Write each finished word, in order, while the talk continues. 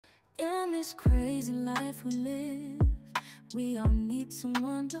In this crazy life we live, we all need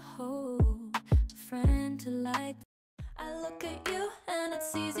someone to hold, a friend to like. I look at you and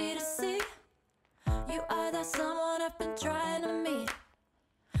it's easy to see, you are that someone I've been trying to meet.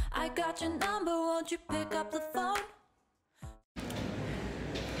 I got your number, won't you pick up the phone?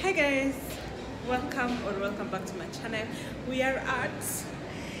 Hi guys, welcome back to my channel. We are at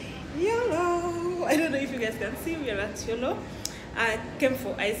Yolo. I don't know if you guys can see, we are at Yolo. I came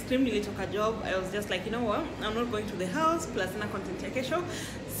for ice cream, really took a job. I was just like, you know what, I'm not going to the house, plus na content show.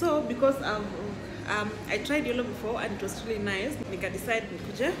 So because I tried Yolo before and it was really nice, nika decide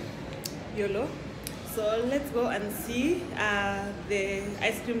nikuje Yolo. So let's go and see the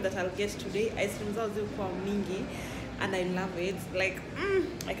ice cream that I'll get today. Ice cream zao ziko mingi and I love it. Like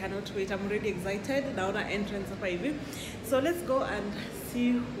I cannot wait. I'm already excited. Naona entrance hapa hivi. So let's go and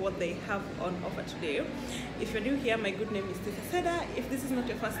see what they have on offer today. If you're new here, my good name is Seda. If this is not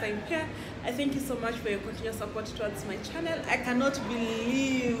your first time here, I thank you so much for your continuous support towards my channel. I cannot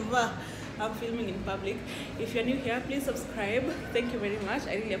believe I'm filming in public. If you're new here, please subscribe. Thank you very much.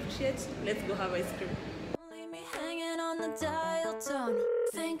 I really appreciate it. Let's go have ice cream. Leave me hanging on the dial tone.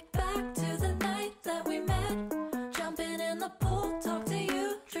 Think back to the night that we met, jumping in the pool, talk to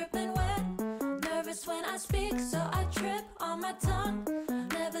you, dripping wet. Nervous when I speak, so I trip on my tongue.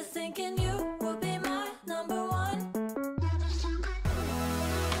 Never thinking you would be my number one. Nervous when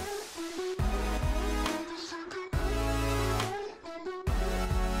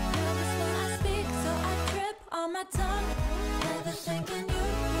I speak, so I trip on my tongue. Never thinking you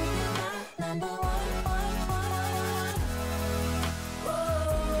would be my number one.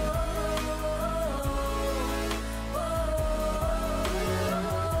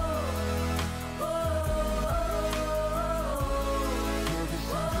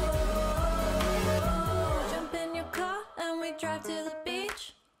 Drive to the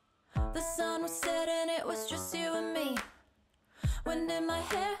beach. The sun was setting, it was just you and me. Wind in my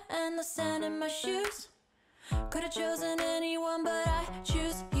hair and the sand in my shoes. Could have chosen anyone, but I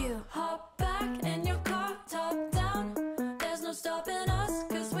choose you. Hop back in your car, top down. There's no stopping us,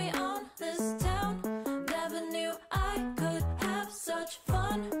 cause we own this town. Never knew I could have such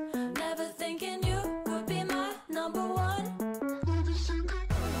fun. Never thinking you would be my number one.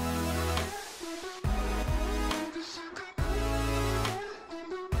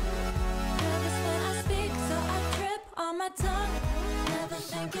 My tongue, never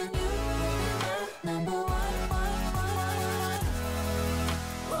thinking you would be my number one.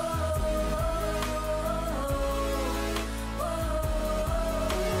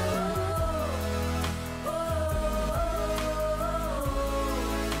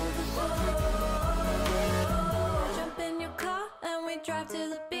 Jump in your car and we drive to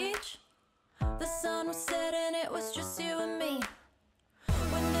the beach. The sun was setting, it was just you and me.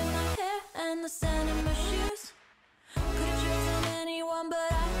 Wind in my hair and the sand in my shoes. Could've chosen anyone,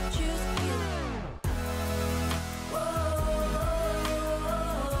 but I choose you.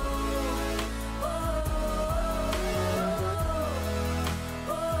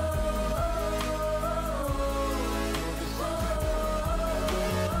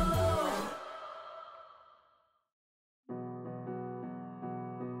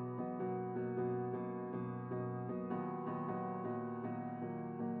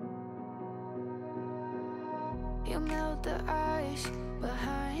 You melt the ice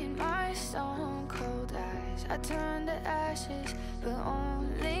behind my stone cold eyes. I turn to ashes, but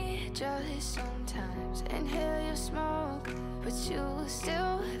only just sometimes. Inhale your smoke, but you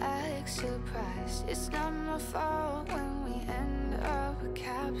still act surprised. It's not my fault when we end up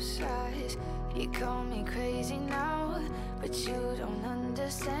capsized. You call me crazy now, but you don't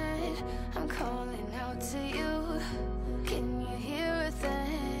understand. I'm calling out to you. Can you hear a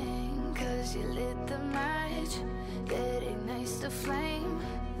thing? Cause you lit the match that ignites the flame.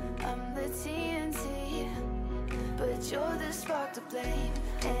 I'm the TNT, but you're the spark to blame.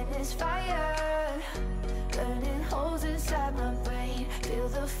 And it's fire, burning holes inside my brain. Feel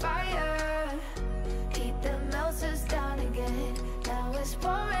the fire, heat that melts us down again. Now it's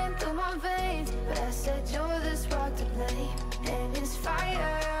pouring through my veins, but I said you're the spark to blame. And it's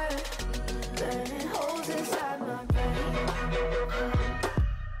fire, burning holes inside my brain.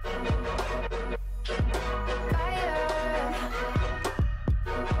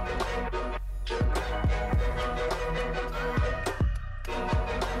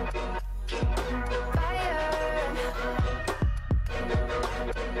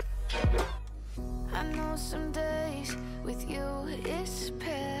 I know some days with you it's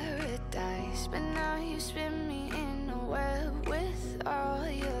paradise, but now you spin me in a web with all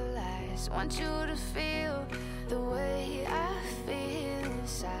your lies. Want you to feel the way I feel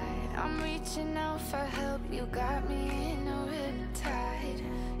inside. reaching out for help, you got me in a riptide.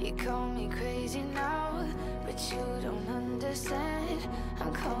 You call me crazy now, but you don't understand.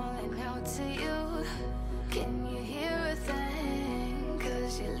 I'm calling out to you, can you hear a thing?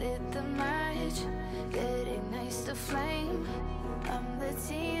 Cause you lit the match that ignites the flame. I'm the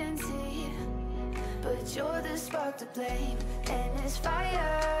TNT, but you're the spark to blame. And it's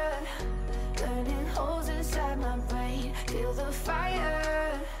fire, burning holes inside my brain. Feel the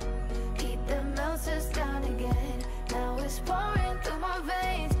fire, heat that melts us down again. Now it's pouring through my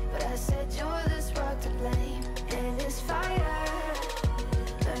veins, but I said you're the spark to blame. And it's fire,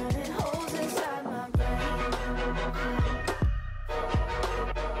 burning holes inside my brain.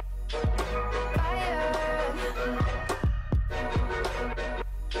 Fire,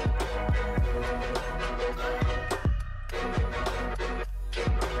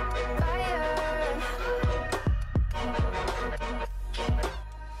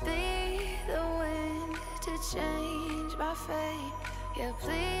 change my fate. Yeah,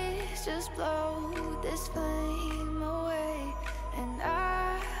 please just blow this flame away. And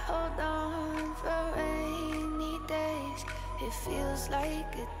I hold on for rainy days. It feels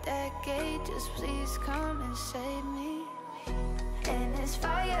like a decade, just please come and save me. And it's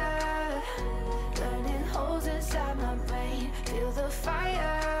fire, burning holes inside my brain. Feel the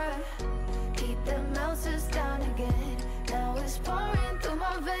fire, heat that melts us down again. Now it's pouring through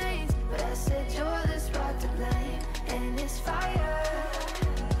my veins, but I said you're the spark to blame. And it's fire,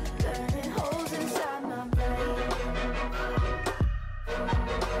 burning holes inside my brain.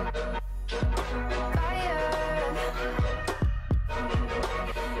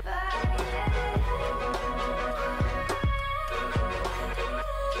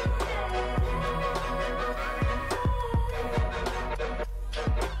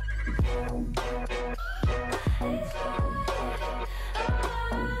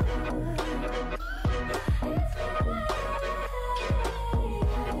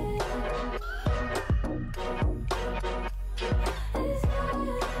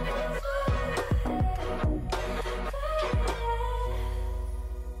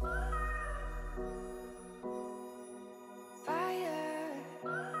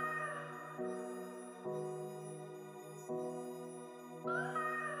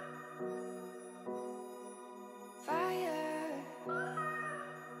 Fire,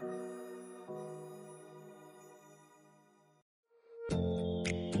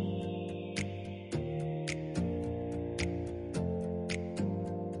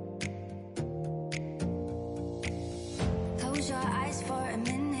 close your eyes for a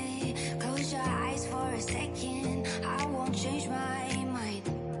minute, close your eyes for a second. I won't change my mind.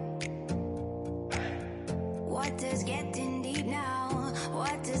 Water's getting deep now,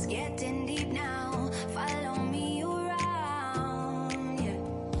 water's getting deep now. Follow me around, yeah.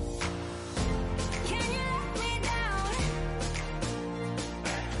 Can you let me down?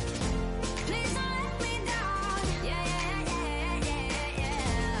 Please don't let me down. Yeah, yeah, yeah, yeah,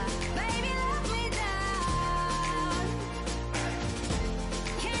 yeah. Baby, let me down.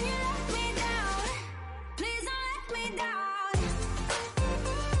 Can you let me down? Please don't let me down.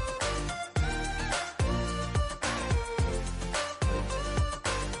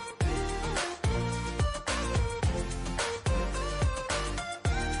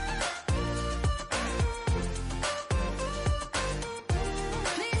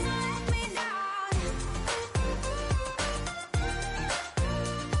 Please don't let me down.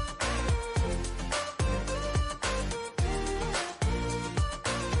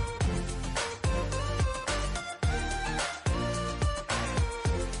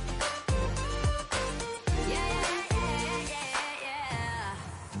 Yeah, yeah, yeah, yeah, yeah.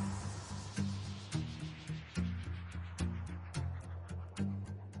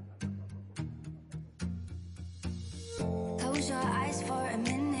 Close your eyes for a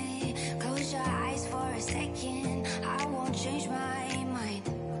minute, close your eyes for a second. I won't change my mind.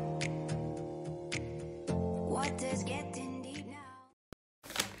 Water's getting deep now.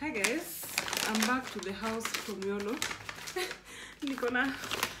 Hi guys, I'm back to the house from Yolo. Niko na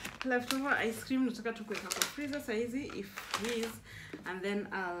leftover ice cream nataka tu kuweka kwa freezer saizi if please, and then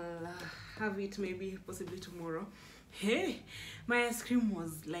I'll have it maybe possibly tomorrow. Hey, my ice cream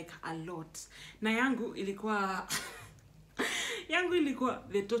was like a lot. Na yangu ilikuwa yangu ilikuwa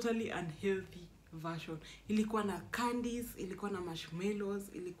the totally unhealthy version. Ilikuwa na candies, ilikuwa na marshmallows,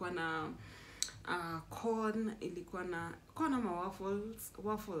 ilikuwa na corn, ilikuwa na corn ama waffles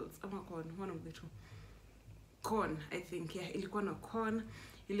ama corn, one of the two. Corn, I think, yeah, ilikuwa na corn,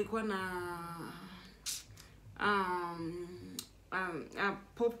 ilikuwa na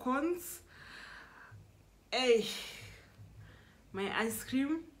popcorns. Hey, my ice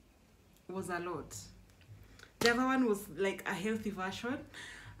cream was a lot. The other one was like a healthy version.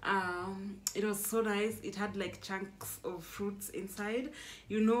 It was so nice. It had like chunks of fruits inside.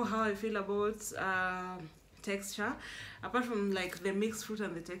 You know how I feel about texture. Apart from like the mixed fruit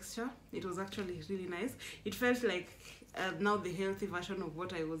and the texture, it was actually really nice. It felt like now the healthy version of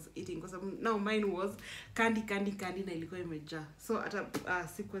what I was eating, because now mine was candy na ilikuwa imejaa, so hata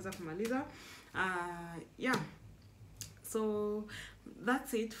sikuweza kumaliza. Yeah, so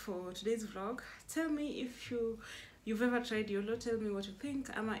that's it for today's vlog. Tell me if you've ever tried Yolo. Tell me what you think.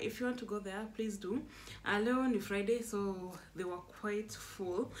 If you want to go there, please do. Leo ni Friday, so they were quite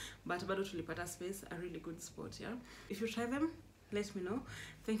full, but bado tulipata space, a really good spot. Yeah, if you try them, let me know.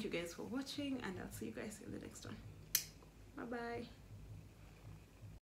 Thank you guys for watching, and I'll see you guys in the next one. Bye bye.